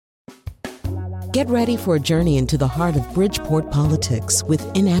Get ready for a journey into the heart of Bridgeport politics with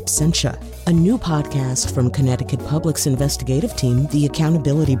In Absentia, a new podcast from Connecticut Public's investigative team, The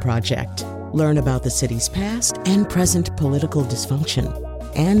Accountability Project. Learn about the city's past and present political dysfunction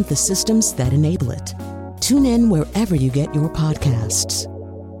and the systems that enable it. Tune in wherever you get your podcasts.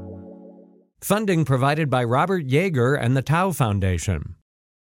 Funding provided by Robert Yeager and the Tao Foundation.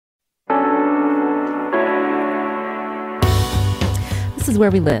 This is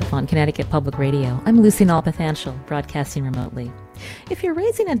Where We Live on Connecticut Public Radio. I'm Lucy Nalpathanchil, broadcasting remotely. If you're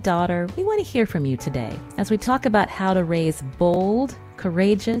raising a daughter, we want to hear from you today as we talk about how to raise bold,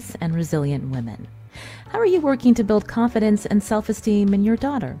 courageous, and resilient women. How are you working to build confidence and self-esteem in your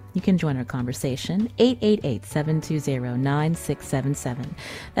daughter? You can join our conversation, 888-720-9677.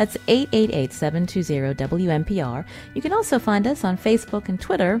 That's 888-720-WNPR. You can also find us on Facebook and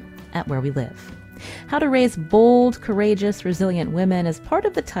Twitter at Where We Live. How to Raise Bold, Courageous, Resilient Women is part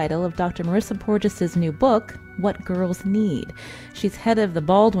of the title of Dr. Marissa Porges' new book, What Girls Need. She's head of the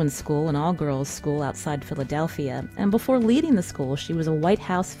Baldwin School, an all-girls school outside Philadelphia, and before leading the school, she was a White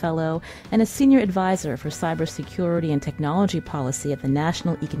House Fellow and a Senior Advisor for Cybersecurity and Technology Policy at the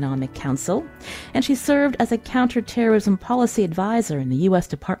National Economic Council, and she served as a Counterterrorism Policy Advisor in the U.S.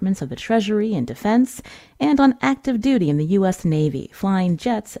 Departments of the Treasury and Defense, and on active duty in the U.S. Navy, flying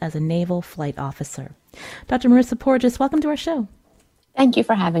jets as a naval flight officer. Dr. Marissa Porges, welcome to our show. Thank you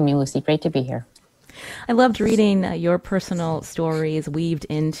for having me, Lucy. Great to be here. I loved reading your personal stories weaved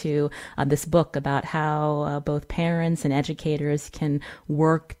into this book about how both parents and educators can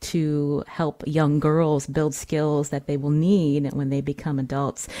work to help young girls build skills that they will need when they become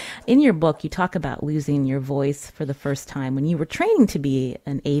adults. In your book, you talk about losing your voice for the first time when you were training to be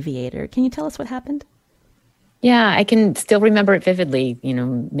an aviator. Can you tell us what happened? Yeah, I can still remember it vividly,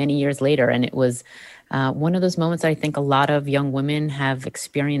 many years later. And it was one of those moments I think a lot of young women have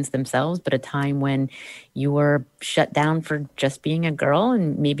experienced themselves, but a time when you were shut down for just being a girl,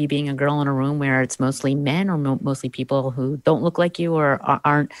 and maybe being a girl in a room where it's mostly men or mostly people who don't look like you or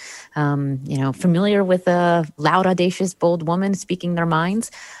aren't, familiar with a loud, audacious, bold woman speaking their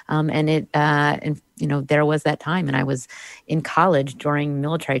minds. There was that time, and I was in college during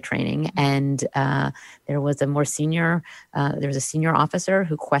military training, and there was a senior officer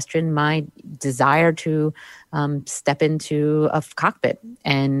who questioned my desire to step into a cockpit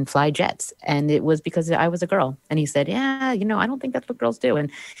and fly jets. And it was because I was a girl. And he said, I don't think that's what girls do. And,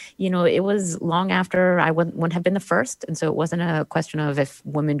 it was long after I wouldn't have been the first. And so it wasn't a question of if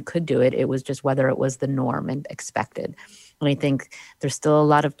women could do it. It was just whether it was the norm and expected. And I think there's still a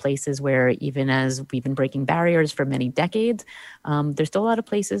lot of places where, even as we've been breaking barriers for many decades, there's still a lot of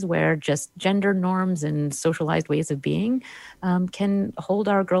places where just gender norms and socialized ways of being can hold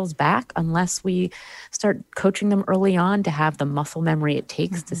our girls back unless we start coaching them early on to have the muscle memory it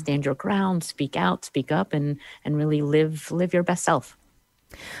takes to stand your ground, speak out, speak up, and really live your best self.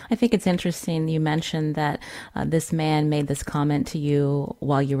 I think it's interesting you mentioned that this man made this comment to you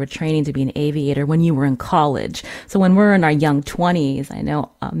while you were training to be an aviator when you were in college. So when we're in our young 20s, I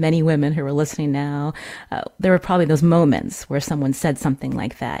know many women who are listening now, there were probably those moments where someone said something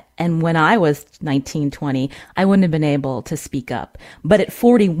like that. And when I was 19, 20, I wouldn't have been able to speak up. But at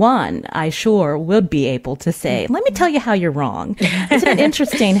 41, I sure would be able to say, let me tell you how you're wrong. Isn't it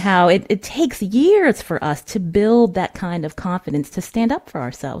interesting how it takes years for us to build that kind of confidence to stand up for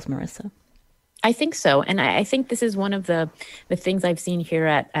ourselves, Marissa? I think so. And I think this is one of the things I've seen here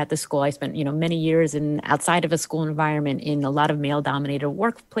at the school. I spent, many years outside of a school environment in a lot of male-dominated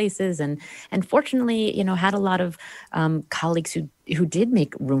workplaces, and fortunately, had a lot of colleagues who did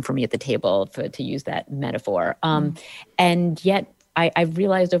make room for me at the table, to use that metaphor. And yet I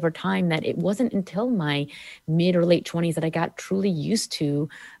realized over time that it wasn't until my mid or late 20s that I got truly used to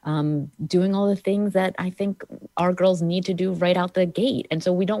doing all the things that I think our girls need to do right out the gate. And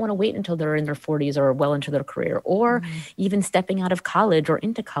so we don't want to wait until they're in their 40s or well into their career, or even stepping out of college or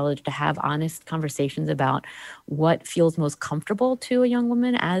into college to have honest conversations about what feels most comfortable to a young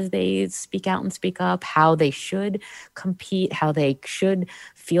woman as they speak out and speak up, how they should compete, how they should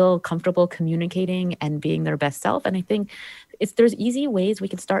feel comfortable communicating and being their best self. And I think there's easy ways we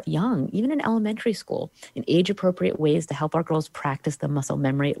can start young, even in elementary school, in age-appropriate ways to help our girls practice the muscle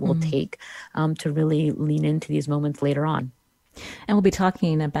memory it will take to really lean into these moments later on. And we'll be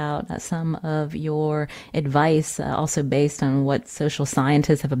talking about some of your advice, also based on what social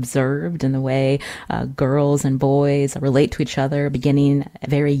scientists have observed in the way girls and boys relate to each other beginning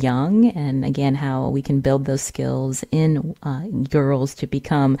very young. And again, how we can build those skills in girls to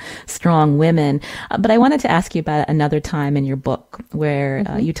become strong women. But I wanted to ask you about another time in your book where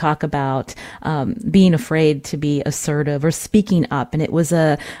you talk about being afraid to be assertive or speaking up. And it was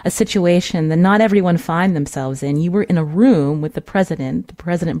a situation that not everyone find themselves in. You were in a room with the President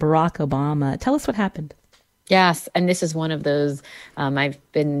Barack Obama. Tell us what happened. Yes, and this is one of those, I've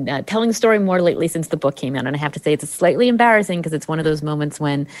been telling the story more lately since the book came out, and I have to say it's slightly embarrassing because it's one of those moments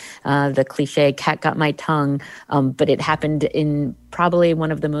when the cliche cat got my tongue, but it happened in probably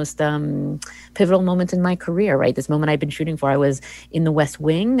one of the most pivotal moments in my career, right? This moment I'd been shooting for. I was in the West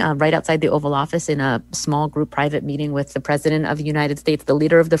Wing, right outside the Oval Office in a small group private meeting with the President of the United States, the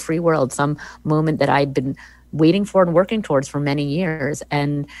leader of the free world, some moment that I'd been waiting for and working towards for many years.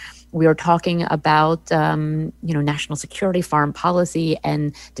 And we were talking about, national security, foreign policy,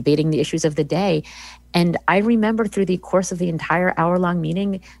 and debating the issues of the day. And I remember through the course of the entire hour-long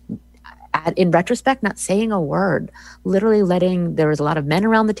meeting, in retrospect, not saying a word, literally there was a lot of men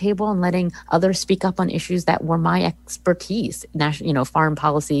around the table and letting others speak up on issues that were my expertise, foreign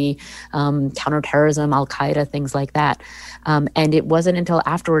policy, counterterrorism, Al-Qaeda, things like that. And it wasn't until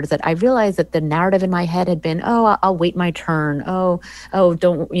afterwards that I realized that the narrative in my head had been, I'll wait my turn. I'll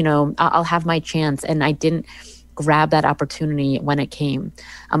have my chance. And I didn't grab that opportunity when it came.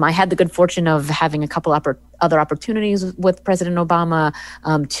 I had the good fortune of having a couple other opportunities with President Obama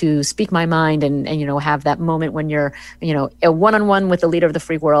to speak my mind and have that moment when you're a one-on-one with the leader of the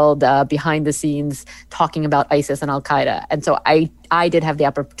free world behind the scenes talking about ISIS and Al-Qaeda. And so I did have the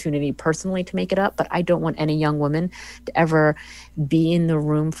opportunity personally to make it up, but I don't want any young woman to ever be in the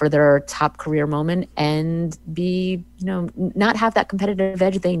room for their top career moment and be, not have that competitive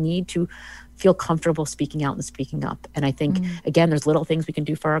edge they need to feel comfortable speaking out and speaking up. And I think, again, there's little things we can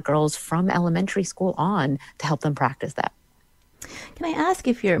do for our girls from elementary school on to help them practice that. Can I ask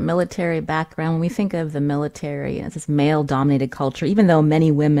if your military background, when we think of the military as this male-dominated culture, even though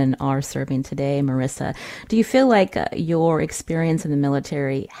many women are serving today, Marissa, do you feel like your experience in the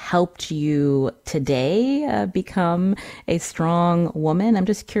military helped you today become a strong woman? I'm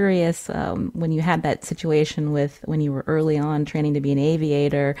just curious, when you had that situation when you were early on training to be an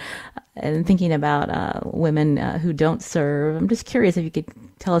aviator and thinking about women who don't serve, I'm just curious if you could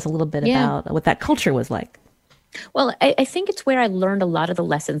tell us a little bit about what that culture was like. Well, I think it's where I learned a lot of the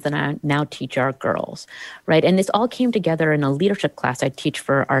lessons that I now teach our girls, right? And this all came together in a leadership class I teach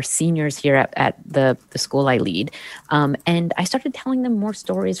for our seniors here at the school I lead. And I started telling them more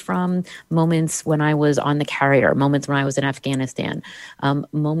stories from moments when I was on the carrier, moments when I was in Afghanistan,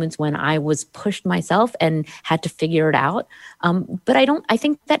 moments when I was pushed myself and had to figure it out. But I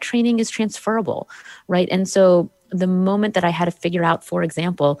think that training is transferable, right? And so the moment that I had to figure out, for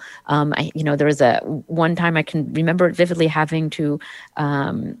example, there was one time I can remember it vividly having to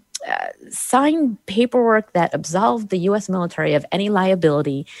sign paperwork that absolved the U.S. military of any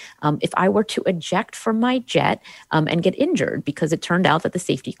liability if I were to eject from my jet and get injured, because it turned out that the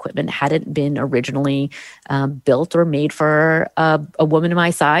safety equipment hadn't been originally built or made for a woman my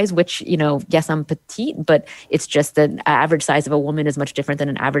size, which, yes, I'm petite, but it's just the average size of a woman is much different than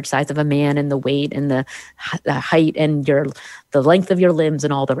an average size of a man, and the weight and the height and the length of your limbs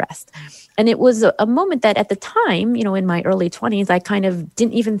and all the rest. And it was a moment that at the time, in my early 20s, I kind of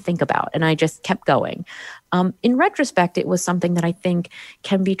didn't even think about, and I just kept going. In retrospect, it was something that I think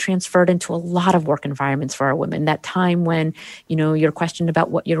can be transferred into a lot of work environments for our women. That time when, you're questioned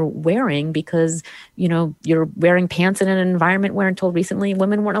about what you're wearing because, you're wearing pants in an environment where until recently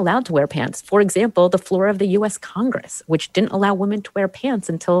women weren't allowed to wear pants. For example, the floor of the U.S. Congress, which didn't allow women to wear pants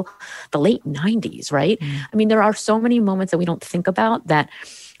until the late 90s, right? I mean, there are so many moments that we don't think about that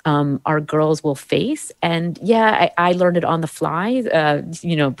our girls will face. And I learned it on the fly,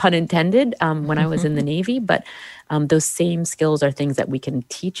 pun intended, when I was in the Navy. But those same skills are things that we can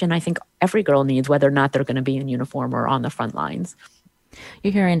teach. And I think every girl needs, whether or not they're going to be in uniform or on the front lines.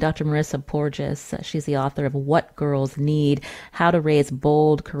 You're hearing Dr. Marissa Porges. She's the author of What Girls Need, How to Raise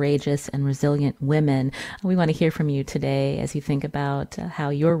Bold, Courageous, and Resilient Women. We want to hear from you today as you think about how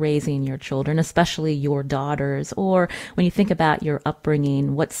you're raising your children, especially your daughters, or when you think about your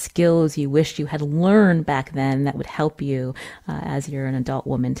upbringing, what skills you wish you had learned back then that would help you as you're an adult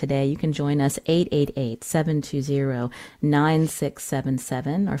woman today. You can join us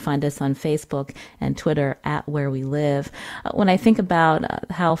 888-720-9677 or find us on Facebook and Twitter at Where We Live. When I think about about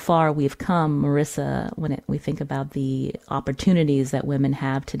how far we've come, Marissa, when we think about the opportunities that women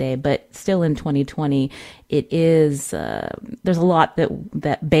have today, but still in 2020, it is there's a lot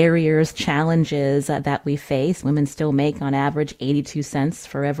that barriers, challenges that we face. Women still make on average 82 cents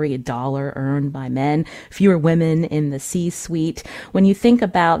for every dollar earned by men. Fewer women in the C-suite. When you think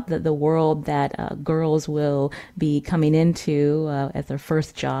about the world that girls will be coming into at their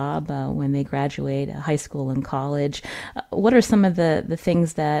first job when they graduate high school and college, what are some of the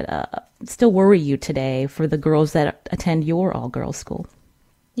things that still worry you today for the girls that attend your all-girls school?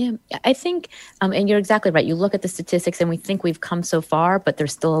 Yeah, I think, and you're exactly right. You look at the statistics and we think we've come so far, but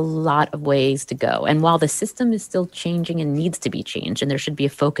there's still a lot of ways to go. And while the system is still changing and needs to be changed, and there should be a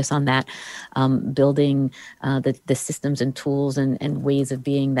focus on that, building the systems and tools and ways of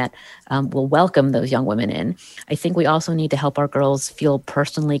being that will welcome those young women in, I think we also need to help our girls feel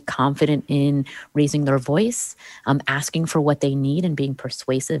personally confident in raising their voice, asking for what they need and being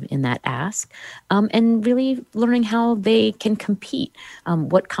persuasive in that ask, and really learning how they can compete.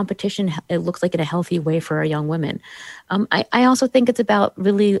 What competition it looks like in a healthy way for our young women. I also think it's about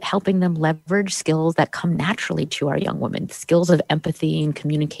really helping them leverage skills that come naturally to our young women, skills of empathy and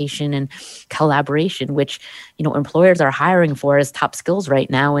communication and collaboration, which, employers are hiring for as top skills right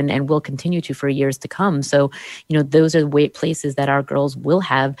now and will continue to for years to come. So, those are places that our girls will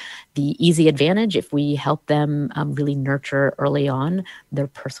have the easy advantage if we help them really nurture early on their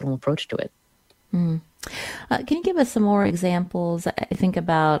personal approach to it. Mm. Can you give us some more examples? I think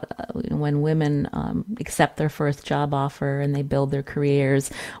about when women accept their first job offer and they build their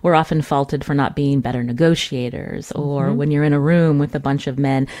careers, we're often faulted for not being better negotiators, or when you're in a room with a bunch of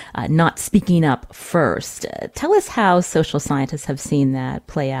men, not speaking up first. Tell us how social scientists have seen that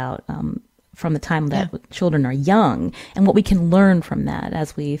play out from the time that children are young, and what we can learn from that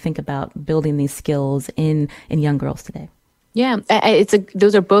as we think about building these skills in young girls today. Yeah,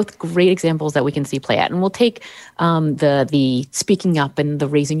 those are both great examples that we can see play out. And we'll take the speaking up and the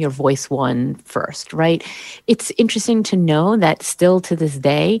raising your voice one first, right? It's interesting to know that still to this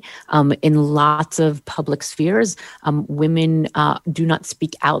day, in lots of public spheres, women do not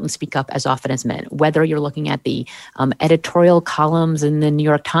speak out and speak up as often as men. Whether you're looking at the editorial columns in the New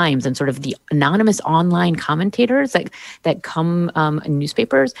York Times and sort of the anonymous online commentators that come in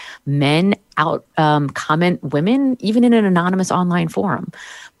newspapers, men out comment women, even in an anonymous online forum.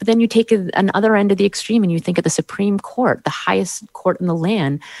 But then you take another end of the extreme and you think of the Supreme Court, the highest court in the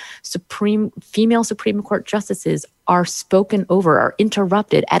land. Female Supreme Court justices are spoken over, are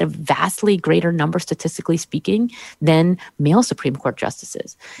interrupted at a vastly greater number, statistically speaking, than male Supreme Court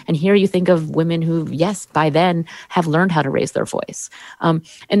justices. And here you think of women who, yes, by then have learned how to raise their voice.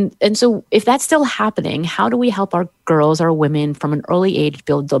 And so if that's still happening, how do we help our girls, our women from an early age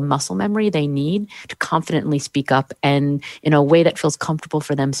build the muscle memory they need to confidently speak up and in a way that feels comfortable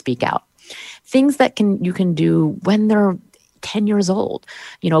for them speak out? Things that you can do when they're 10 years old.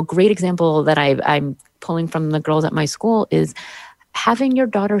 A great example that I'm pulling from the girls at my school is having your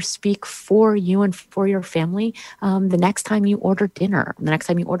daughter speak for you and for your family the next time you order dinner, the next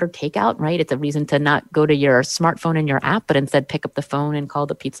time you order takeout, right? It's a reason to not go to your smartphone and your app, but instead pick up the phone and call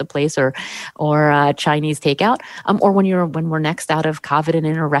the pizza place or Chinese takeout. Or when we're next out of COVID and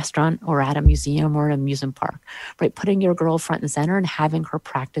in a restaurant or at a museum or an amusement park, right? Putting your girl front and center and having her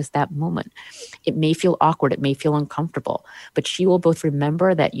practice that moment. It may feel awkward, it may feel uncomfortable, but she will both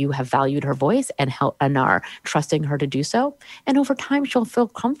remember that you have valued her voice and are trusting her to do so. And over time, she'll feel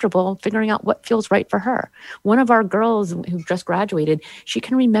comfortable figuring out what feels right for her. One of our girls who just graduated, she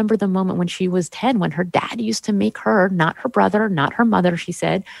can remember the moment when she was 10, when her dad used to make her, not her brother, not her mother, she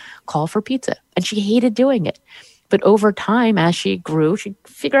said, call for pizza. And she hated doing it. But over time, as she grew, she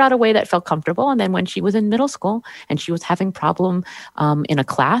figured out a way that felt comfortable. And then when she was in middle school and she was having problem in a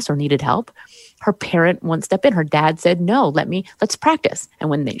class or needed help, her parent won't step in. Her dad said, no, let's practice. And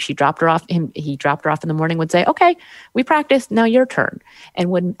when he dropped her off in the morning, would say, okay, we practiced, now your turn. And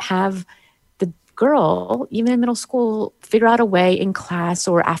would have the girl, even in middle school, figure out a way in class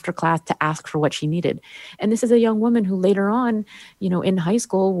or after class to ask for what she needed. And this is a young woman who later on, in high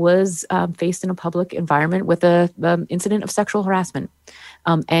school was faced in a public environment with a incident of sexual harassment.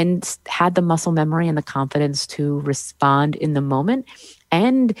 And had the muscle memory and the confidence to respond in the moment.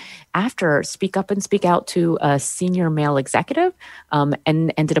 And after speak up and speak out to a senior male executive,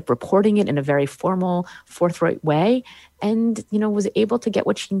 and ended up reporting it in a very formal, forthright way, and was able to get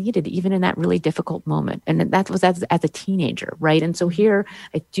what she needed even in that really difficult moment. And that was as a teenager, right? And so here,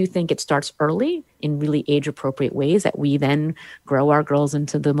 I do think it starts early in really age-appropriate ways that we then grow our girls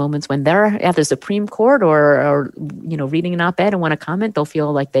into the moments when they're at the Supreme Court or reading an op-ed and want to comment, they'll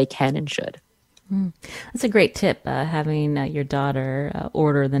feel like they can and should. That's a great tip, having your daughter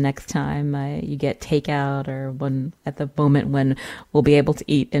order the next time you get takeout or when at the moment when we'll be able to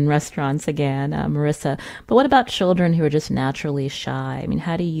eat in restaurants again, Marissa. But what about children who are just naturally shy? I mean,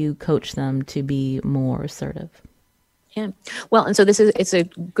 how do you coach them to be more assertive? Yeah. Well, and so it's a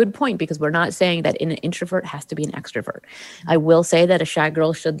good point because we're not saying that an introvert has to be an extrovert. I will say that a shy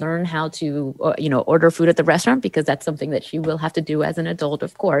girl should learn how to, order food at the restaurant because that's something that she will have to do as an adult,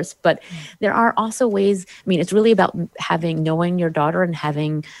 of course. But there are also ways, it's really about knowing your daughter and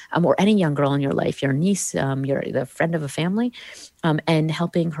having, or any young girl in your life, your niece, you're the friend of a family, and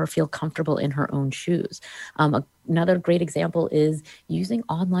helping her feel comfortable in her own shoes. Another great example is using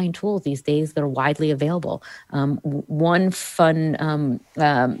online tools these days that are widely available. One fun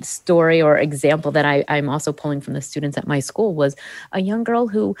story or example that I'm also pulling from the students at my school was a young girl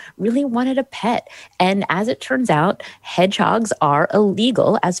who really wanted a pet. And as it turns out, hedgehogs are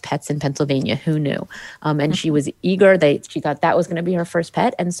illegal as pets in Pennsylvania. Who knew? And she was eager. She thought that was going to be her first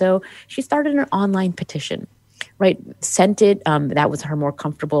pet. And so she started an online petition. Right, sent it. That was her more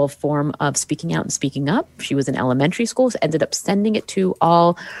comfortable form of speaking out and speaking up. She was in elementary school, so ended up sending it to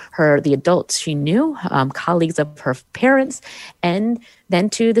all the adults she knew, colleagues of her parents, and then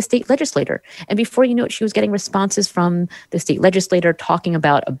to the state legislator. And before you know it, she was getting responses from the state legislator talking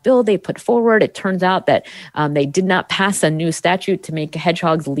about a bill they put forward. It turns out that they did not pass a new statute to make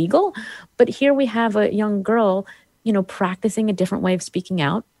hedgehogs legal. But here we have a young girl, practicing a different way of speaking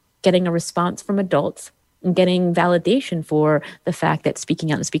out, getting a response from adults, and getting validation for the fact that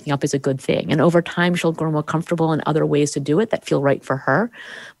speaking out and speaking up is a good thing. And over time, she'll grow more comfortable in other ways to do it that feel right for her.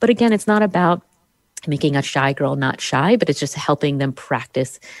 But again, it's not about making a shy girl not shy, but it's just helping them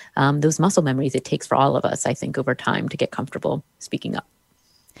practice those muscle memories it takes for all of us, I think, over time to get comfortable speaking up.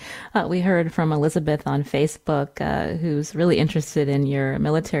 We heard from Elizabeth on Facebook, who's really interested in your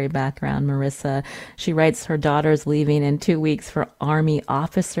military background, Marissa. She writes her daughter's leaving in 2 weeks for Army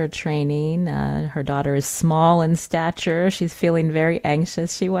officer training. Her daughter is small in stature. She's feeling very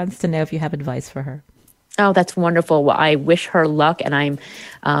anxious. She wants to know if you have advice for her. Oh, that's wonderful. Well, I wish her luck, and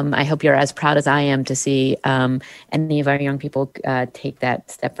I hope you're as proud as I am to see any of our young people take that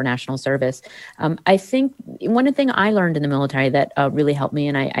step for national service. I think one thing I learned in the military that really helped me,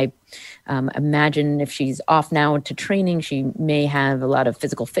 and I imagine if she's off now to training, she may have a lot of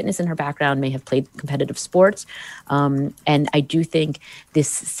physical fitness in her background, may have played competitive sports. And I do think this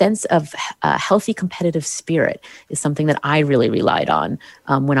sense of healthy competitive spirit is something that I really relied on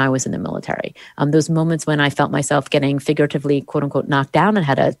when I was in the military. Those moments when I felt myself getting figuratively, quote unquote, knocked down and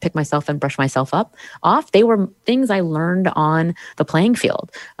had to pick myself and brush myself off, they were things I learned on the playing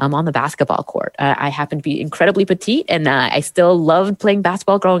field, on the basketball court. I happened to be incredibly petite, and I still loved playing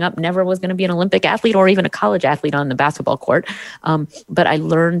basketball growing up. Never was going to be an Olympic athlete or even a college athlete on the basketball court. But I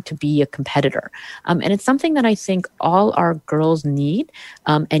learned to be a competitor. And it's something that I think all our girls need,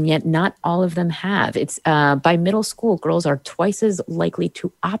 and yet not all of them have. It's by middle school, girls are twice as likely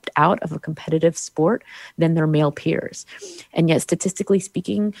to opt out of a competitive sport than their male peers. And yet, statistically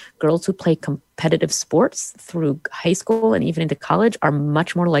speaking, girls who play competitive sports through high school and even into college are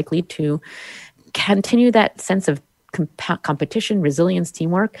much more likely to continue that sense of competition, resilience,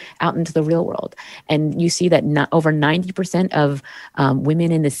 teamwork out into the real world. And you see that over 90% of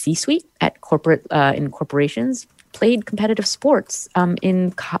women in the C-suite at in corporations played competitive sports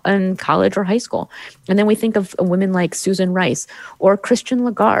in college or high school. And then we think of women like Susan Rice or Christine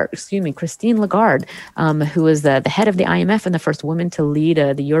Lagarde, who was the head of the IMF and the first woman to lead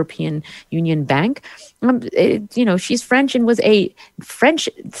the European Union Bank. She's French and was a French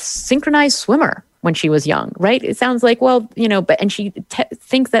synchronized swimmer when she was young, right? It sounds like, and she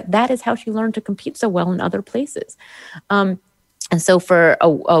thinks that is how she learned to compete so well in other places. And so for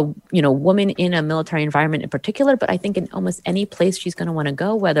a woman in a military environment in particular, but I think in almost any place she's going to want to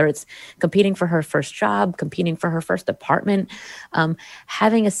go, whether it's competing for her first job, competing for her first apartment,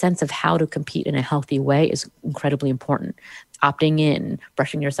 having a sense of how to compete in a healthy way is incredibly important. Opting in,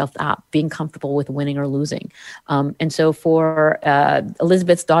 brushing yourself up, being comfortable with winning or losing. And so for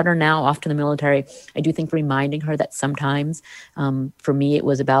Elizabeth's daughter now off to the military, I do think reminding her that sometimes, for me, it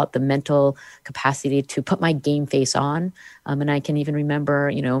was about the mental capacity to put my game face on. And I can even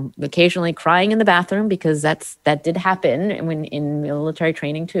remember, occasionally crying in the bathroom because that did happen when in military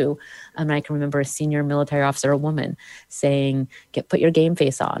training too. And I can remember a senior military officer, a woman, saying, put your game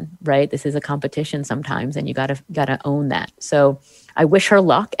face on, right? This is a competition sometimes, and you gotta own that. So I wish her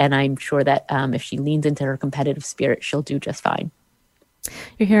luck, and I'm sure that if she leans into her competitive spirit, she'll do just fine.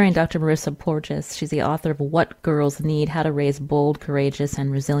 You're hearing Dr. Marissa Porges. She's the author of What Girls Need, How to Raise Bold, Courageous,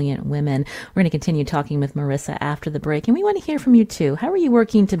 and Resilient Women. We're going to continue talking with Marissa after the break, and we want to hear from you too. How are you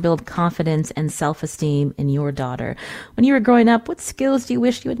working to build confidence and self-esteem in your daughter? When you were growing up, what skills do you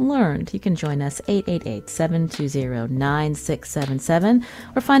wish you had learned? You can join us 888-720-9677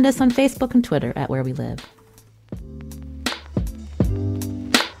 or find us on Facebook and Twitter at Where We Live.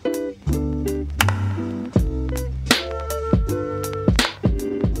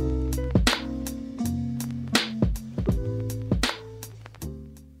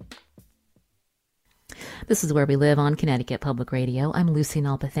 This is Where We Live on Connecticut Public Radio. I'm Lucy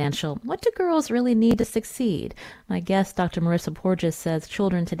Nalpathanchel. What do girls really need to succeed? My guest, Dr. Marissa Porges, says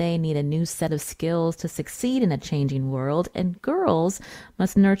children today need a new set of skills to succeed in a changing world, and girls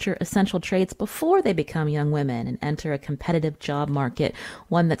must nurture essential traits before they become young women and enter a competitive job market,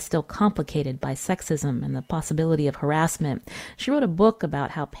 one that's still complicated by sexism and the possibility of harassment. She wrote a book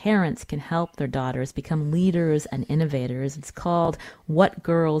about how parents can help their daughters become leaders and innovators. It's called What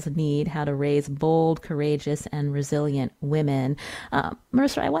Girls Need, How to Raise Bold, Courageous, and Resilient Women.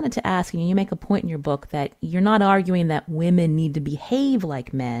 Marissa, I wanted to ask you make a point in your book that you're not arguing that women need to behave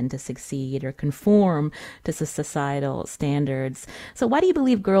like men to succeed or conform to societal standards. So why do you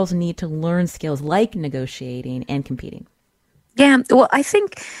believe girls need to learn skills like negotiating and competing? Yeah, well, I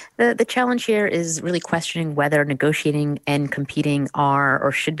think the challenge here is really questioning whether negotiating and competing are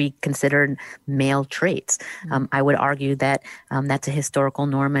or should be considered male traits. I would argue that that's a historical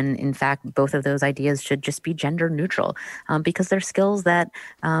norm, and in fact, both of those ideas should just be gender neutral because they're skills that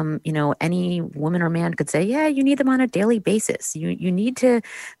any woman or man could say, yeah, you need them on a daily basis. You need to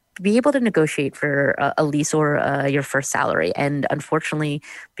be able to negotiate for a lease or your first salary, and unfortunately,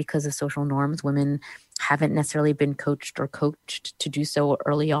 because of social norms, women haven't necessarily been coached to do so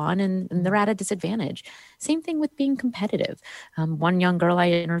early on, and they're at a disadvantage. Same thing with being competitive. One young girl I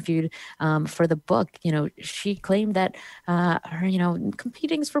interviewed for the book, she claimed that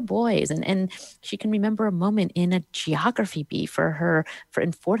competing's for boys, and she can remember a moment in a geography bee for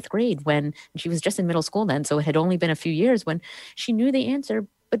in fourth grade when she was just in middle school then, so it had only been a few years, when she knew the answer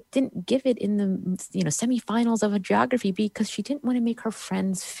but didn't give it in the semifinals of a geography bee because she didn't want to make her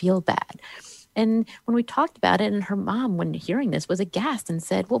friends feel bad. And when we talked about it, and her mom, when hearing this, was aghast and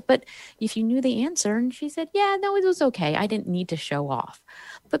said, well, but if you knew the answer, and she said, yeah, no, it was okay. I didn't need to show off.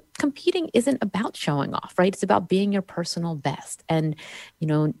 But competing isn't about showing off, right? It's about being your personal best. And,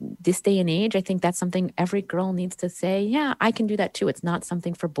 this day and age, I think that's something every girl needs to say, yeah, I can do that too. It's not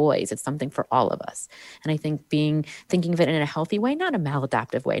something for boys. It's something for all of us. And I think thinking of it in a healthy way, not a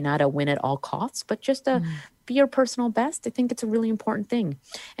maladaptive way, not a win at all costs, but just be your personal best. I think it's a really important thing.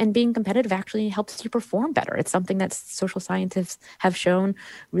 And being competitive actually helps you perform better. It's something that social scientists have shown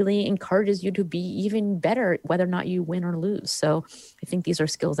really encourages you to be even better, whether or not you win or lose. So I think these are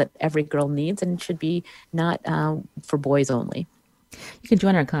skills that every girl needs and should be not for boys only. You can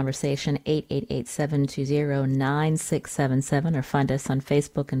join our conversation, 888-720-9677, or find us on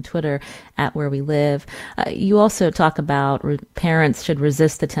Facebook and Twitter at Where We Live. You also talk about parents should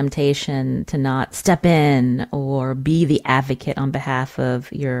resist the temptation to not step in or be the advocate on behalf of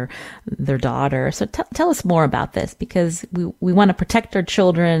their daughter. So tell us more about this, because we want to protect our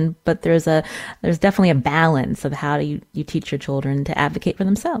children, but there's definitely a balance of how you teach your children to advocate for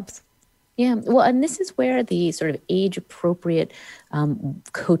themselves. Yeah, well, and this is where the sort of age-appropriate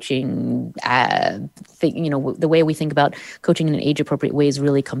coaching the way we think about coaching in age-appropriate ways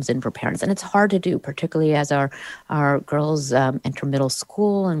really comes in for parents. And it's hard to do, particularly as our girls enter middle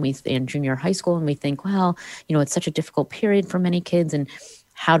school and junior high school, and we think, well, it's such a difficult period for many kids, and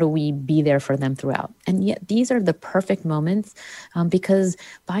how do we be there for them throughout? And yet these are the perfect moments because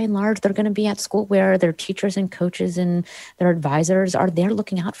by and large, they're going to be at school where their teachers and coaches and their advisors are there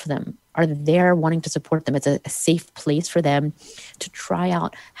looking out for them, are there wanting to support them. It's a safe place for them to try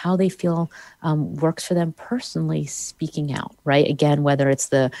out how they feel works for them personally, speaking out, right? Again, whether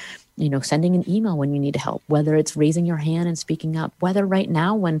it's sending an email when you need help, whether it's raising your hand and speaking up, whether right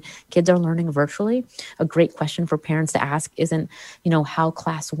now when kids are learning virtually, a great question for parents to ask isn't, how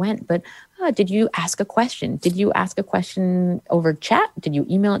class went, but did you ask a question? Did you ask a question over chat? Did you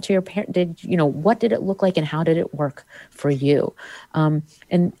email it to your parent? What did it look like and how did it work for you? And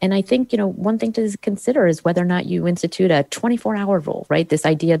I think, one thing to consider is whether or not you institute a 24-hour rule, right? This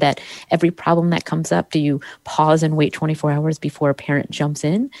idea that every problem that comes up, do you pause and wait 24 hours before a parent jumps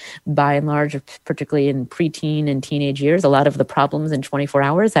in? By and large, particularly in preteen and teenage years, a lot of the problems in 24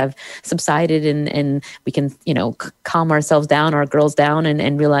 hours have subsided and we can, calm ourselves down, our girls down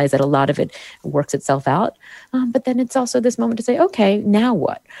and realize that a lot of it it works itself out. But then it's also this moment to say, okay, now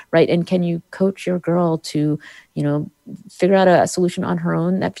what, right? And can you coach your girl to, figure out a solution on her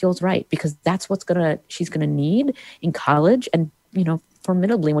own that feels right? Because that's what she's gonna need in college, and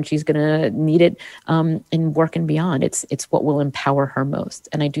formidably when she's gonna need it in work and beyond. It's what will empower her most.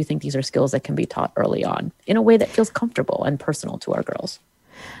 And I do think these are skills that can be taught early on in a way that feels comfortable and personal to our girls.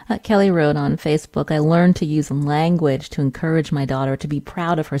 Kelly wrote on Facebook, I learned to use language to encourage my daughter to be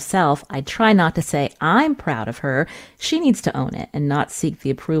proud of herself. I try not to say I'm proud of her. She needs to own it and not seek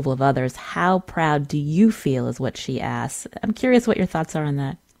the approval of others. How proud do you feel is what she asks. I'm curious what your thoughts are on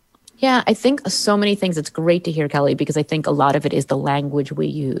that. Yeah, I think so many things. It's great to hear, Kelly, because I think a lot of it is the language we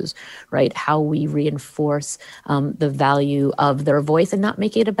use, right? How we reinforce the value of their voice and not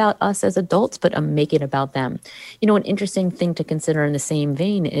make it about us as adults, but make it about them. An interesting thing to consider in the same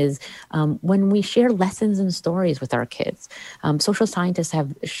vein is when we share lessons and stories with our kids. Social scientists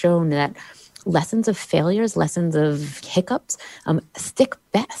have shown that lessons of failures, lessons of hiccups,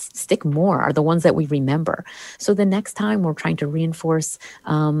 stick more, are the ones that we remember. So the next time we're trying to reinforce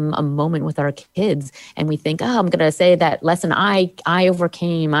a moment with our kids and we think, I'm going to say that lesson I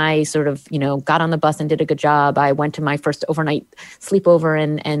overcame, I sort of, got on the bus and did a good job. I went to my first overnight sleepover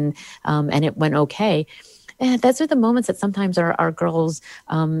and it went okay. And those are the moments that sometimes our girls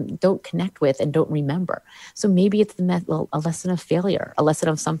don't connect with and don't remember. So maybe it's a lesson of failure, a lesson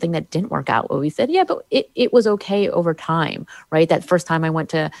of something that didn't work out. Where we said, yeah, but it was okay over time, right? That first time I went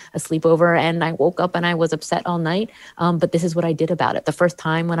to a sleepover and I woke up and I was upset all night, but this is what I did about it. The first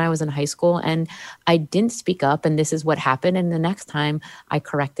time when I was in high school and I didn't speak up and this is what happened. And the next time I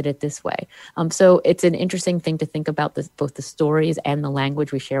corrected it this way. So it's an interesting thing to think about both the stories and the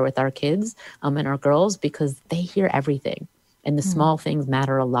language we share with our kids and our girls, because they hear everything and the small things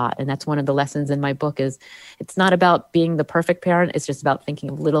matter a lot. And that's one of the lessons in my book is it's not about being the perfect parent. It's just about thinking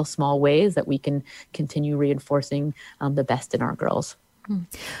of little small ways that we can continue reinforcing the best in our girls.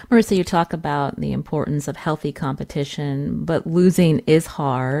 Marissa, you talk about the importance of healthy competition, but losing is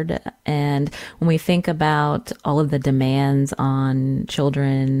hard. And when we think about all of the demands on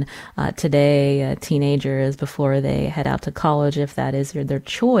children today, teenagers, before they head out to college, if that is their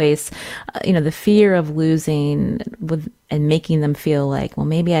choice, the fear of losing and making them feel like, well,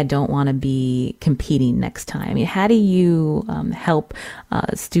 maybe I don't want to be competing next time. I mean, how do you help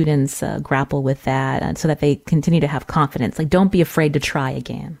students grapple with that so that they continue to have confidence? Like, don't be afraid to try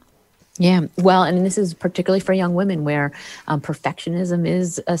again. Yeah, well, and this is particularly for young women where perfectionism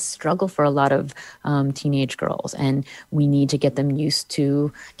is a struggle for a lot of teenage girls. And we need to get them used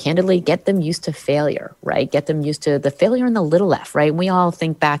to, candidly, get them used to failure, right? Get them used to the failure and the little f, right? And we all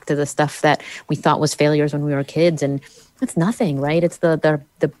think back to the stuff that we thought was failures when we were kids, and it's nothing, right? It's the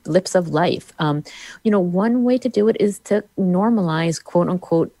blips of life. One way to do it is to normalize, quote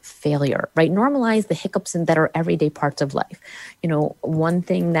unquote, failure, right? Normalize the hiccups that are everyday parts of life. One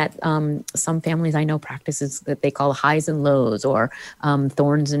thing that some families I know practice is that they call highs and lows, or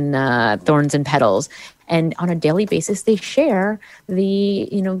thorns and petals. And on a daily basis, they share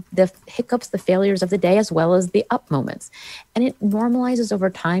the hiccups, the failures of the day, as well as the up moments. And it normalizes over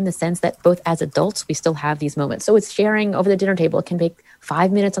time the sense that both as adults, we still have these moments. So it's sharing over the dinner table. It can take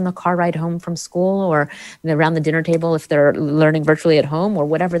 5 minutes on the car ride home from school, or around the dinner table if they're learning virtually at home, or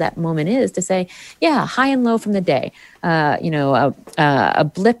whatever that moment is, to say, yeah, high and low from the day, a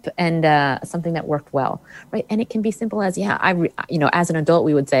blip and something that worked well, right? And it can be simple as, as an adult,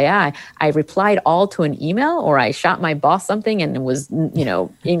 we would say, I replied all to an email, or I shot my boss something and it was,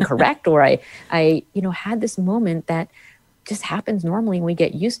 incorrect, or I had this moment that just happens normally and we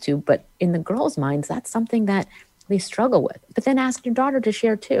get used to. But in the girls' minds, that's something that they struggle with. But then ask your daughter to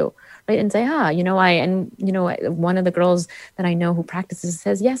share too, right? And say, one of the girls that I know who practices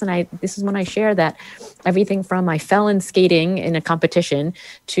says, yes, and this is when I share that everything from I fell in skating in a competition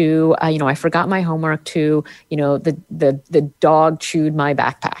to, I forgot my homework to, the dog chewed my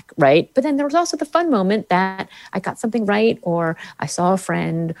backpack, right? But then there was also the fun moment that I got something right, or I saw a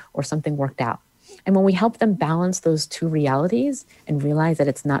friend, or something worked out. And when we help them balance those two realities and realize that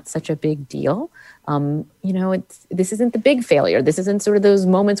it's not such a big deal, this isn't the big failure. This isn't sort of those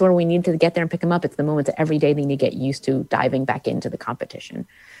moments where we need to get there and pick them up. It's the moments that every day they need to get used to diving back into the competition.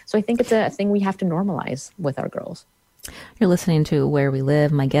 So I think it's a thing we have to normalize with our girls. You're listening to Where We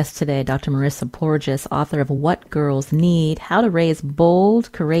Live. My guest today, Dr. Marissa Porges, author of What Girls Need, How to Raise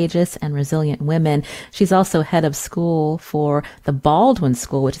Bold, Courageous, and Resilient Women. She's also head of school for the Baldwin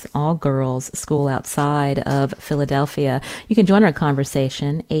School, which is an all-girls school outside of Philadelphia. You can join our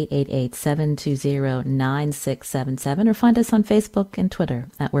conversation, 888-720-9677, or find us on Facebook and Twitter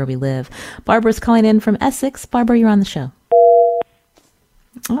at Where We Live. Barbara's calling in from Essex. Barbara, you're on the show.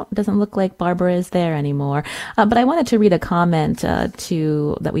 Oh, it doesn't look like Barbara is there anymore. But I wanted to read a comment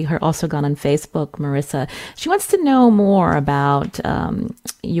that we heard also got on Facebook, Marissa. She wants to know more about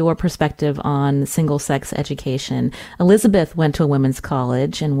your perspective on single-sex education. Elizabeth went to a women's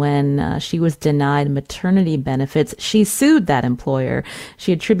college, and when she was denied maternity benefits, she sued that employer.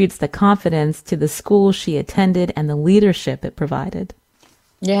 She attributes the confidence to the school she attended and the leadership it provided.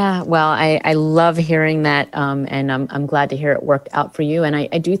 Yeah, well, I love hearing that, and I'm glad to hear it worked out for you. And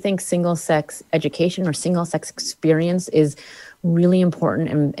I do think single-sex education or single-sex experience is really important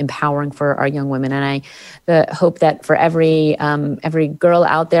and empowering for our young women. And I hope that for every girl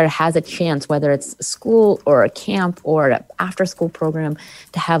out there has a chance, whether it's school or a camp or an after-school program,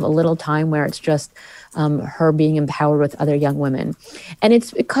 to have a little time where it's just her being empowered with other young women. And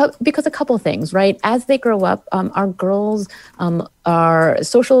it's because a couple things, right? As they grow up, our girls are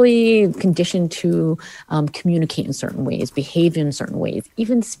socially conditioned to communicate in certain ways, behave in certain ways,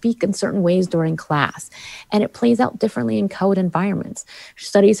 even speak in certain ways during class. And it plays out differently in co-ed environments.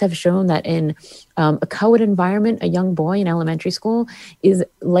 Studies have shown that in a co-ed environment, a young boy in elementary school is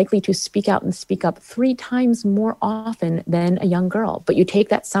likely to speak out and speak up 3 times more often than a young girl. But you take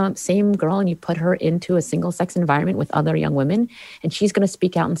that same girl and you put her into a single-sex environment with other young women, and she's going to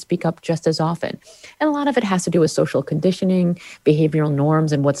speak out and speak up just as often. And a lot of it has to do with social conditioning, behavioral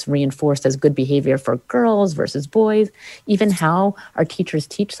norms, and what's reinforced as good behavior for girls versus boys, even how our teachers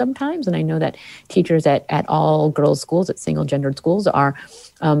teach sometimes. And I know that teachers at all girls schools, at single-gendered schools, are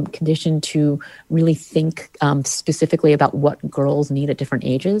conditioned to really think specifically about what girls need at different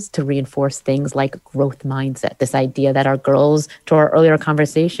ages to reinforce things like growth mindset. This idea that our girls, to our earlier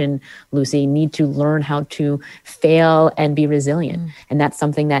conversation, Lucy, need to learn how to fail and be resilient. And that's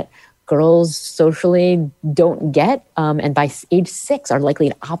something that girls socially don't get, and by age 6 are likely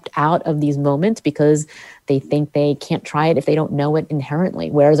to opt out of these moments because they think they can't try it if they don't know it inherently.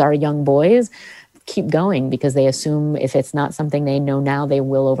 Whereas our young boys keep going because they assume if it's not something they know now, they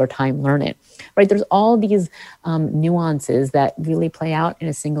will over time learn it, right? There's all these nuances that really play out in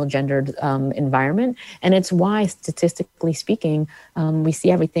a single gendered environment. And it's why, statistically speaking, we see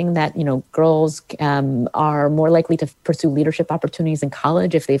everything that, girls are more likely to pursue leadership opportunities in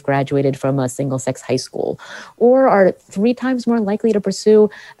college if they've graduated from a single sex high school, or are 3 times more likely to pursue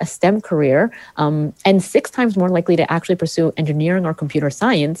a STEM career, and 6 times more likely to actually pursue engineering or computer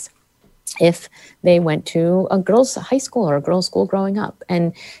science if they went to a girls' high school or a girls' school growing up.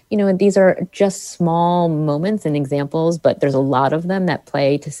 And, these are just small moments and examples, but there's a lot of them that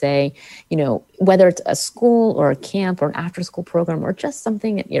play to say, whether it's a school or a camp or an after-school program or just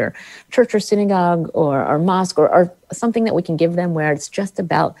something at your church or synagogue or mosque or something that we can give them where it's just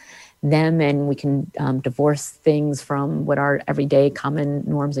about them and we can divorce things from what are everyday common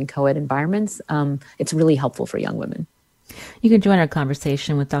norms in co-ed environments. It's really helpful for young women. You can join our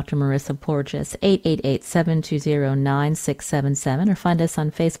conversation with Dr. Marissa Porges, 888-720-9677, or find us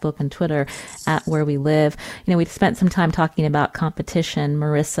on Facebook and Twitter at Where We Live. We spent some time talking about competition,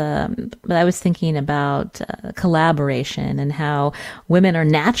 Marissa, but I was thinking about collaboration and how women are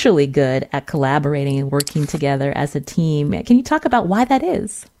naturally good at collaborating and working together as a team. Can you talk about why that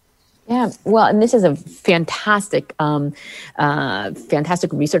is? Yeah, well, and this is a fantastic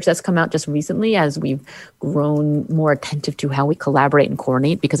research that's come out just recently as we've grown more attentive to how we collaborate and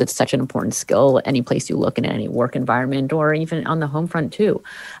coordinate, because it's such an important skill any place you look in any work environment or even on the home front too.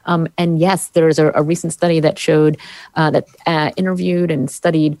 And yes, there's a recent study that showed that interviewed and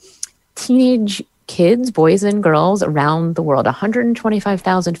studied teenage kids, boys and girls around the world,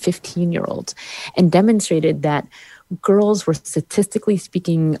 125,000 15-year-olds, and demonstrated that girls were statistically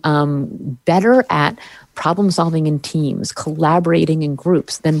speaking better at problem solving in teams, collaborating in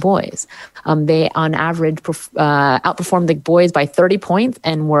groups than boys. They, on average, outperformed the boys by 30 points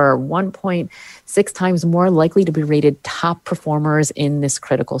and were 1.6 times more likely to be rated top performers in this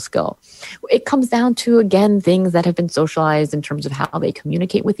critical skill. It comes down to, again, things that have been socialized in terms of how they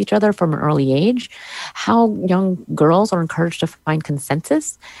communicate with each other from an early age, how young girls are encouraged to find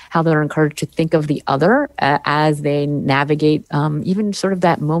consensus, how they're encouraged to think of the other as they navigate even sort of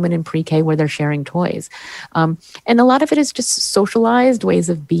that moment in pre-K where they're sharing toys. And a lot of it is just socialized ways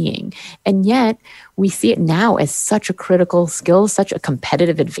of being. And yet we see it now as such a critical skill, such a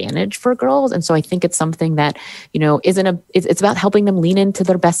competitive advantage for girls. And so I think it's something that, it's about helping them lean into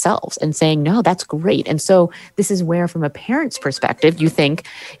their best selves and saying, no, that's great. And so this is where, from a parent's perspective, you think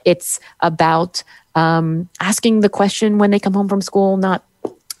it's about asking the question when they come home from school, not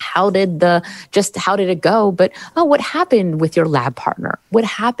how did it go? But, what happened with your lab partner? What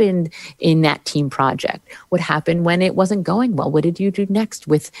happened in that team project? What happened when it wasn't going well? What did you do next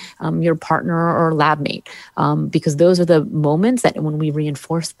with your partner or lab mate? Because those are the moments that when we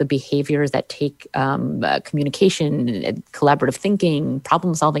reinforce the behaviors that take communication, collaborative thinking,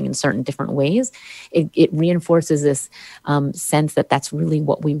 problem solving in certain different ways, it reinforces this sense that that's really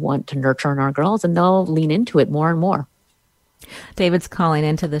what we want to nurture in our girls, and they'll lean into it more and more. David's calling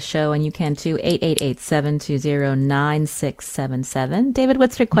into the show, and you can too, 888-720-9677. David,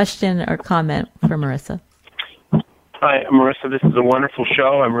 what's your question or comment for Marissa? Hi, Marissa. This is a wonderful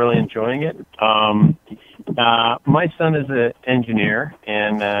show. I'm really enjoying it. My son is an engineer,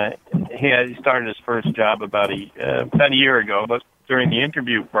 and he started his first job about a year ago. But during the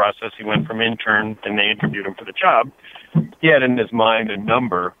interview process, he went from intern, and they interviewed him for the job. He had in his mind a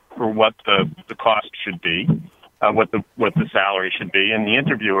number for what the cost should be, what the salary should be, and the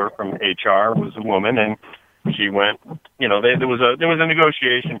interviewer from HR was a woman, and she went. There was a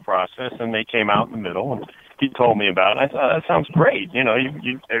negotiation process, and they came out in the middle, and he told me about it. I thought, that sounds great.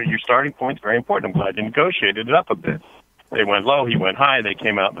 Your starting point's very important. I'm glad you negotiated it up a bit. They went low, he went high, they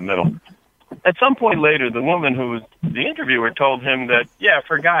came out in the middle. At some point later, the woman who was the interviewer told him that,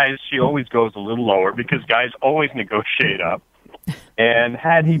 for guys, she always goes a little lower because guys always negotiate up. And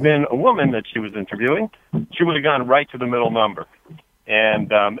had he been a woman that she was interviewing, she would have gone right to the middle number. And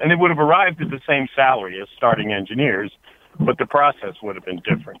they would have arrived at the same salary as starting engineers, but the process would have been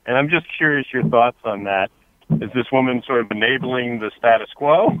different. And I'm just curious your thoughts on that. Is this woman sort of enabling the status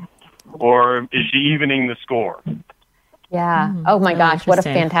quo, or is she evening the score? Yeah. Oh my gosh, what a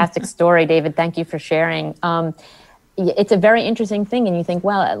fantastic story, David. Thank you for sharing. It's a very interesting thing, and you think,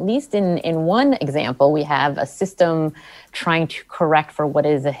 well, at least in one example, we have a system trying to correct for what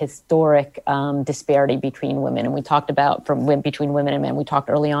is a historic disparity between women. And we talked about between women and men. We talked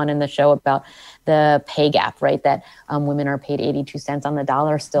early on in the show about the pay gap, right? That women are paid 82 cents on the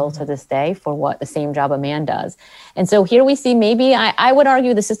dollar still to this day for what the same job a man does. And so here we see maybe, I would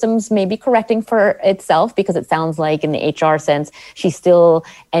argue the system's maybe correcting for itself, because it sounds like in the HR sense, she's still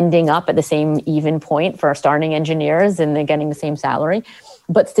ending up at the same even point for starting engineers and they're getting the same salary.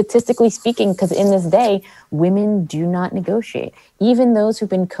 But statistically speaking, because in this day, women do not negotiate. Even those who've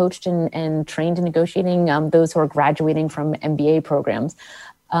been coached and trained in negotiating, those who are graduating from MBA programs,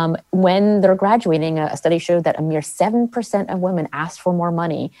 when they're graduating, a study showed that a mere 7% of women asked for more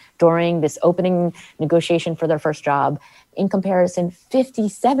money during this opening negotiation for their first job. In comparison,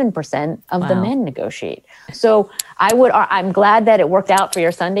 57% of the men negotiate. So I'm glad that it worked out for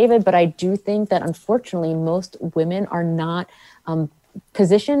your son, David, but I do think that unfortunately, most women are not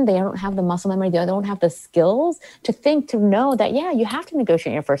positioned. They don't have the muscle memory. They don't have the skills to know that, you have to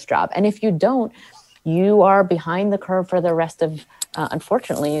negotiate your first job. And if you don't, you are behind the curve for the rest of,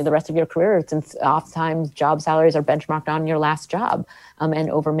 unfortunately, the rest of your career, since oftentimes job salaries are benchmarked on your last job. And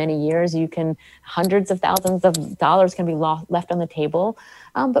over many years, hundreds of thousands of dollars can be left on the table.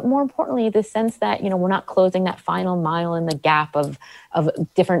 But more importantly, the sense that, we're not closing that final mile in the gap of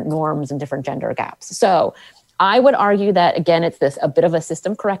different norms and different gender gaps. So I would argue that, again, it's a bit of a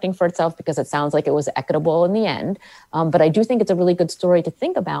system correcting for itself, because it sounds like it was equitable in the end. But I do think it's a really good story to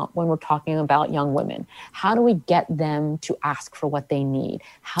think about when we're talking about young women. How do we get them to ask for what they need?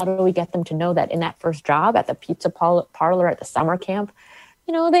 How do we get them to know that in that first job, at the pizza parlor, at the summer camp,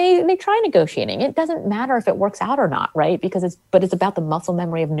 they try negotiating. It doesn't matter if it works out or not, right? It's about the muscle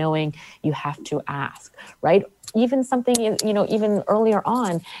memory of knowing you have to ask, right? Even something, even earlier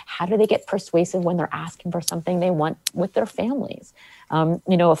on, how do they get persuasive when they're asking for something they want with their families?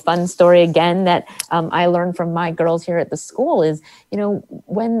 A fun story again that I learned from my girls here at the school is,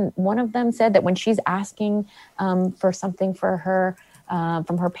 when one of them said that when she's asking for something for her,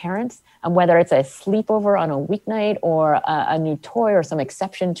 from her parents, whether it's a sleepover on a weeknight or a new toy or some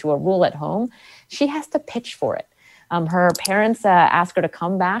exception to a rule at home, she has to pitch for it. Her parents asked her to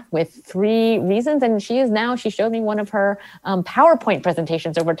come back with 3 reasons, and she showed me one of her PowerPoint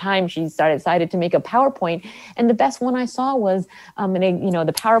presentations. Over time, she decided to make a PowerPoint, and the best one I saw was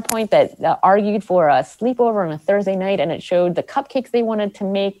the PowerPoint that argued for a sleepover on a Thursday night, and it showed the cupcakes they wanted to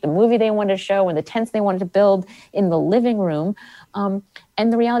make, the movie they wanted to show, and the tents they wanted to build in the living room. And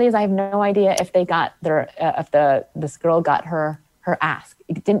the reality is, I have no idea if they got this girl got her her ask.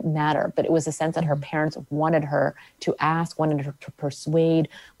 It didn't matter, but it was a sense that her parents wanted her to ask, wanted her to persuade,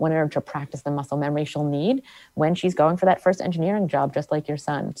 wanted her to practice the muscle memory she'll need when she's going for that first engineering job, just like your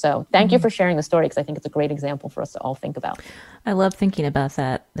son. So thank you for sharing the story, because I think it's a great example for us to all think about. I love thinking about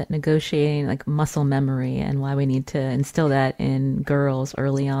that negotiating like muscle memory and why we need to instill that in girls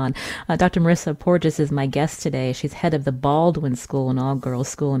early on. Dr. Marissa Porges is my guest today. She's head of the Baldwin School, an all-girls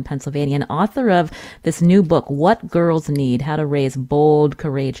school in Pennsylvania, and author of this new book, What Girls Need, How to Raise Bold,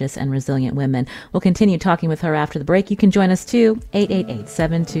 Courageous, and Resilient Women. We'll continue talking with her after the break. You can join us too,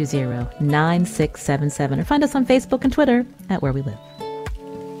 888-720-9677, or find us on Facebook and Twitter at Where We Live.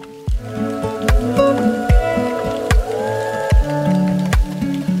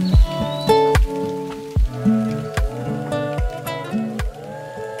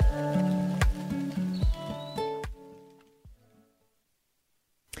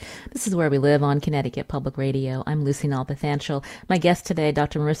 This is Where We Live on Connecticut Public Radio. I'm Lucy Nalpathanchel. My guest today,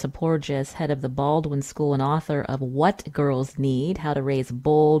 Dr. Marissa Porges, head of the Baldwin School and author of What Girls Need, How to Raise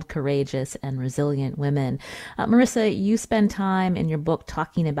Bold, Courageous, and Resilient Women. Marissa, you spend time in your book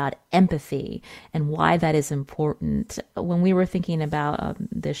talking about empathy and why that is important. When we were thinking about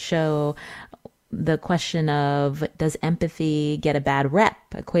this show, the question of, does empathy get a bad rep,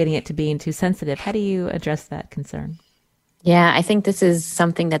 equating it to being too sensitive? How do you address that concern? Yeah, I think this is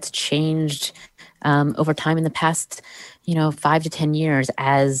something that's changed over time in the past, 5 to 10 years,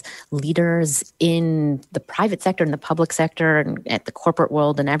 as leaders in the private sector and the public sector and at the corporate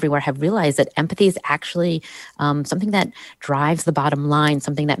world and everywhere have realized that empathy is actually something that drives the bottom line,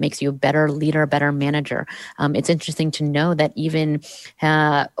 something that makes you a better leader, a better manager. It's interesting to know that even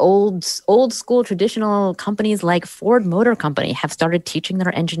old school traditional companies like Ford Motor Company have started teaching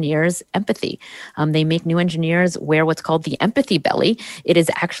their engineers empathy. They make new engineers wear what's called the empathy belly. It is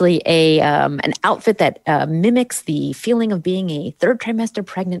actually an outfit that mimics the feeling of being a third trimester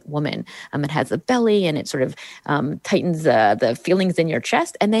pregnant woman. It has a belly and it sort of tightens the feelings in your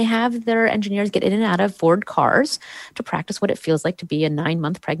chest. And they have their engineers get in and out of Ford cars to practice what it feels like to be a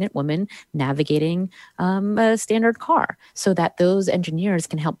 9-month pregnant woman navigating a standard car, so that those engineers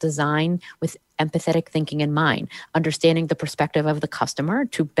can help design with empathetic thinking in mind, understanding the perspective of the customer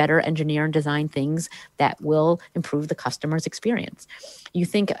to better engineer and design things that will improve the customer's experience. You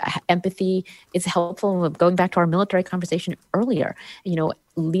think empathy is helpful, going back to our military conversation earlier,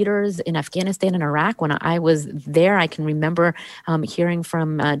 leaders in Afghanistan and Iraq, when I was there, I can remember hearing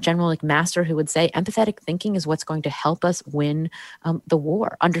from General McMaster, who would say, empathetic thinking is what's going to help us win the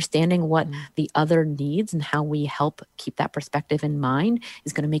war. Understanding what the other needs and how we help keep that perspective in mind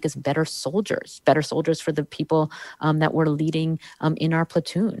is going to make us better soldiers for the people that we're leading in our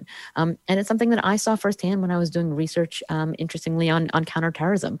platoon. And it's something that I saw firsthand when I was doing research, interestingly, on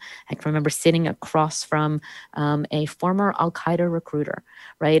counterterrorism. I can remember sitting across from a former Al-Qaeda recruiter,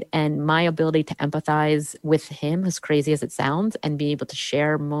 right? And my ability to empathize with him, as crazy as it sounds, and be able to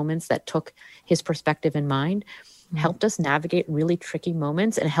share moments that took his perspective in mind, helped us navigate really tricky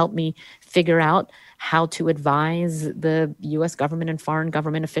moments and helped me figure out how to advise the U.S. government and foreign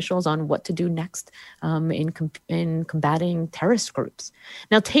government officials on what to do next in combating terrorist groups.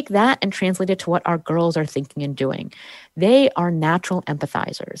 Now take that and translate it to what our girls are thinking and doing. They are natural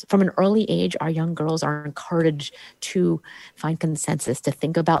empathizers. From an early age, our young girls are encouraged to find consensus, to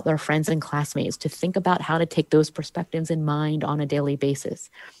think about their friends and classmates, to think about how to take those perspectives in mind on a daily basis.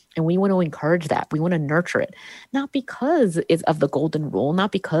 And we want to encourage that. We want to nurture it, not because it's of the golden rule,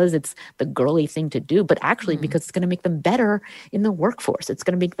 not because it's the girly thing to do, but actually because it's going to make them better in the workforce. It's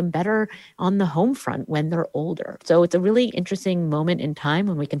going to make them better on the home front when they're older. So it's a really interesting moment in time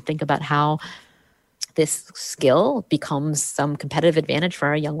when we can think about how this skill becomes some competitive advantage for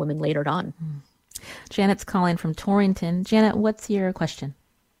our young women later on. Janet's calling from Torrington. Janet, what's your question?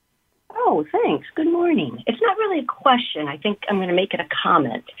 Oh, thanks. Good morning. It's not really a question. I think I'm going to make it a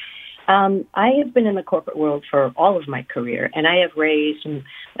comment. I have been in the corporate world for all of my career, and my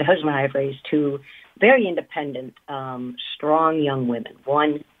husband and I have raised two very independent, strong young women.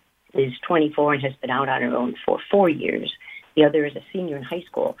 One is 24 and has been out on her own for 4 years. The other is a senior in high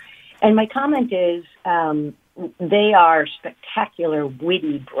school. And my comment is they are spectacular,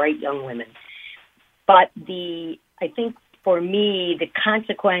 witty, bright young women. But I think for me, the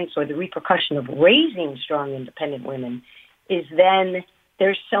consequence or the repercussion of raising strong, independent women is then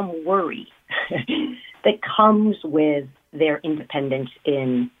there's some worry that comes with their independence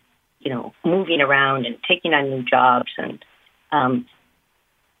in, moving around and taking on new jobs. And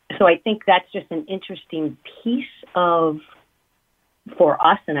so I think that's just an interesting piece for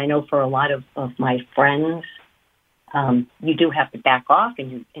us, and I know for a lot of my friends, you do have to back off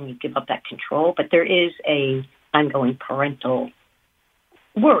and you give up that control, but there is a ongoing parental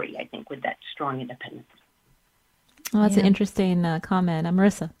worry, I think, with that strong independence. Well, that's an interesting comment.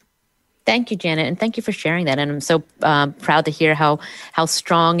 Marissa. Thank you, Janet, and thank you for sharing that. And I'm so proud to hear how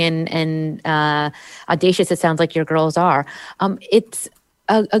strong and audacious it sounds like your girls are. It's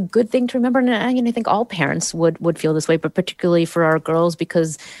a good thing to remember, and I think all parents would feel this way, but particularly for our girls,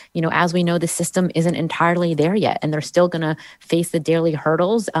 because as we know, the system isn't entirely there yet, and they're still going to face the daily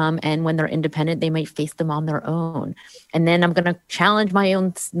hurdles. And when they're independent, they might face them on their own. And then I'm going to challenge my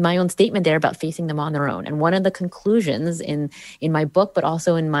own statement there about facing them on their own. And one of the conclusions in my book, but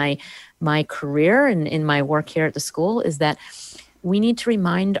also in my career and in my work here at the school, is that we need to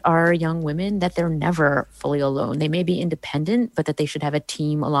remind our young women that they're never fully alone. They may be independent, but that they should have a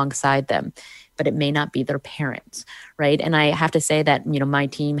team alongside them. But it may not be their parents, right? And I have to say that, my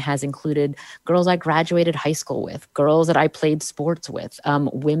team has included girls I graduated high school with, girls that I played sports with,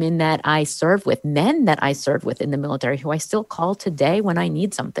 women that I served with, men that I served with in the military who I still call today when I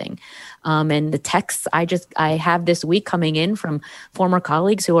need something. And the texts I have this week coming in from former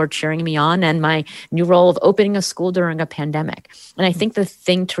colleagues who are cheering me on, and my new role of opening a school during a pandemic. And I think the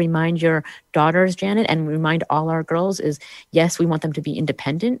thing to remind your daughters, Janet, and remind all our girls is, yes, we want them to be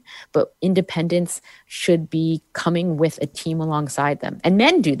independent, but independence should be coming with a team alongside them. And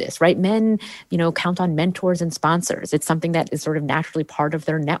men do this, right? Men, count on mentors and sponsors. It's something that is sort of naturally part of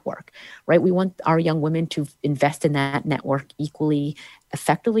their network, right? We want our young women to invest in that network equally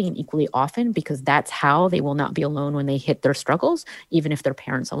effectively and equally often, because that's how they will not be alone when they hit their struggles, even if their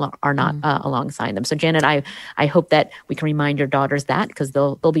parents are not alongside them. So Janet, I hope that we can remind your daughters that, because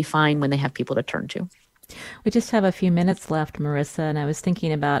they'll be fine when they have people to turn to. We just have a few minutes left, Marissa, and I was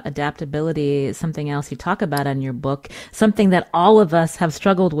thinking about adaptability, something else you talk about in your book, something that all of us have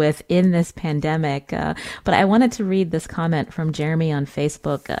struggled with in this pandemic. But I wanted to read this comment from Jeremy on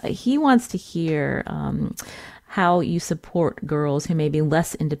Facebook. He wants to hear how you support girls who may be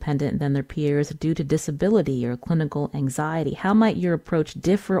less independent than their peers due to disability or clinical anxiety. How might your approach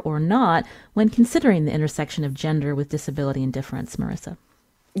differ or not when considering the intersection of gender with disability and difference, Marissa?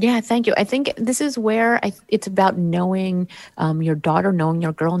 Yeah, thank you. I think this is where it's about knowing your daughter, knowing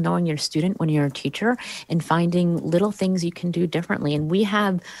your girl, knowing your student when you're a teacher, and finding little things you can do differently. And we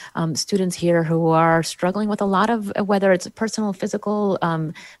have students here who are struggling with a lot of, whether it's personal, physical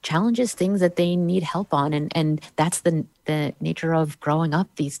challenges, things that they need help on. And that's the nature of growing up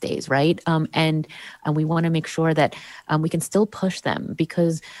these days, right? And we want to make sure that we can still push them,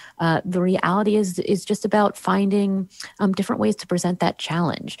 because the reality is just about finding different ways to present that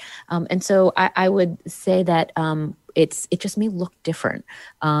challenge. And so I would say that it just may look different.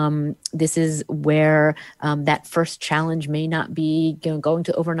 This is where that first challenge may not be going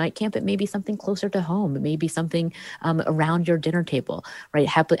to overnight camp. It may be something closer to home. It may be something around your dinner table, right?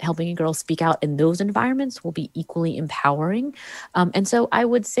 Helping a girl speak out in those environments will be equally empowering. And so I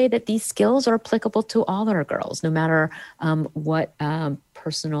would say that these skills are applicable to all our girls, no matter what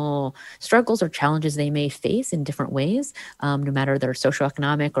personal struggles or challenges they may face in different ways, no matter their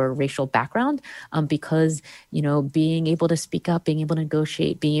socioeconomic or racial background, because, being able to speak up, being able to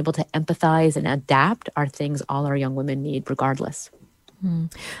negotiate, being able to empathize and adapt are things all our young women need regardless.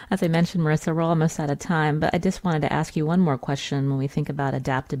 As I mentioned, Marissa, we're almost out of time, but I just wanted to ask you one more question when we think about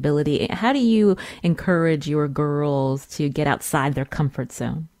adaptability. How do you encourage your girls to get outside their comfort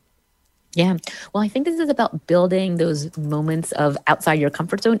zone? Yeah. Well, I think this is about building those moments of outside your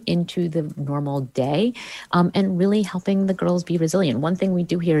comfort zone into the normal day, and really helping the girls be resilient. One thing we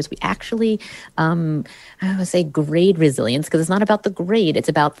do here is we actually, I would say grade resilience, because it's not about the grade. It's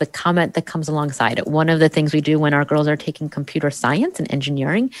about the comment that comes alongside it. One of the things we do when our girls are taking computer science and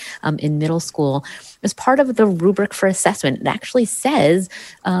engineering in middle school is part of the rubric for assessment. It actually says,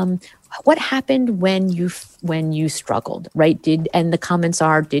 what happened when you struggled, right? And the comments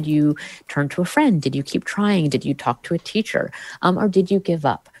are, did you turn to a friend? Did you keep trying? Did you talk to a teacher? Or did you give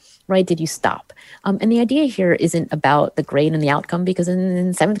up? Right? Did you stop? And the idea here isn't about the grade and the outcome, because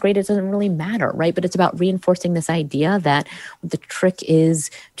in seventh grade, it doesn't really matter, right? But it's about reinforcing this idea that the trick is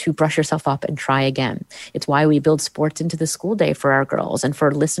to brush yourself up and try again. It's why we build sports into the school day for our girls. And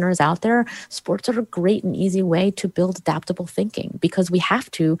for listeners out there, sports are a great and easy way to build adaptable thinking, because we have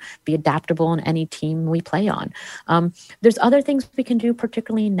to be adaptable in any team we play on. There's other things we can do,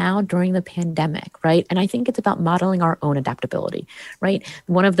 particularly now during the pandemic, right? And I think it's about modeling our own adaptability, right?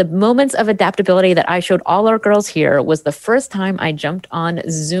 One of the moments of adaptability that I showed all our girls here was the first time I jumped on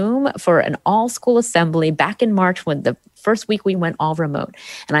Zoom for an all-school assembly back in March when the first week we went all remote.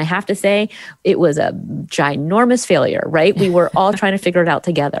 And I have to say, it was a ginormous failure, right? We were all trying to figure it out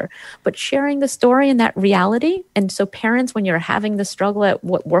together. But sharing the story and that reality, and so parents, when you're having the struggle at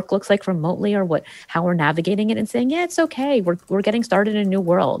what work looks like remotely or how we're navigating it and saying, yeah, it's okay. We're getting started in a new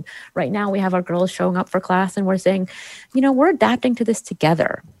world. Right now we have our girls showing up for class and we're saying, we're adapting to this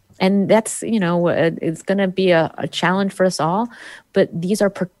together. And that's, it's going to be a challenge for us all. But these are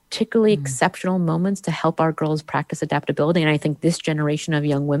particularly exceptional moments to help our girls practice adaptability. And I think this generation of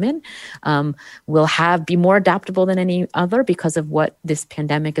young women will be more adaptable than any other because of what this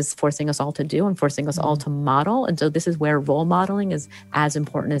pandemic is forcing us all to do and forcing us all to model. And so this is where role modeling is as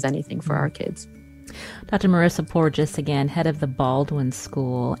important as anything for our kids. Dr. Marissa Porges, again, head of the Baldwin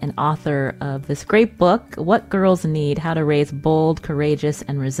School and author of this great book, What Girls Need, How to Raise Bold, Courageous,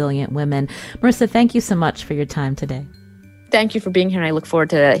 and Resilient Women. Marissa, thank you so much for your time today. Thank you for being here, and I look forward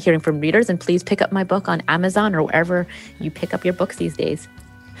to hearing from readers. And please pick up my book on Amazon or wherever you pick up your books these days.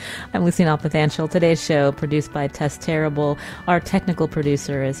 I'm Lucy Nalpathanchil. Today's show produced by Tess Terrible. Our technical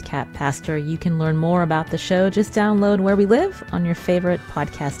producer is Kat Pastor. You can learn more about the show. Just download Where We Live on your favorite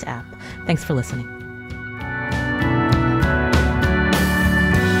podcast app. Thanks for listening.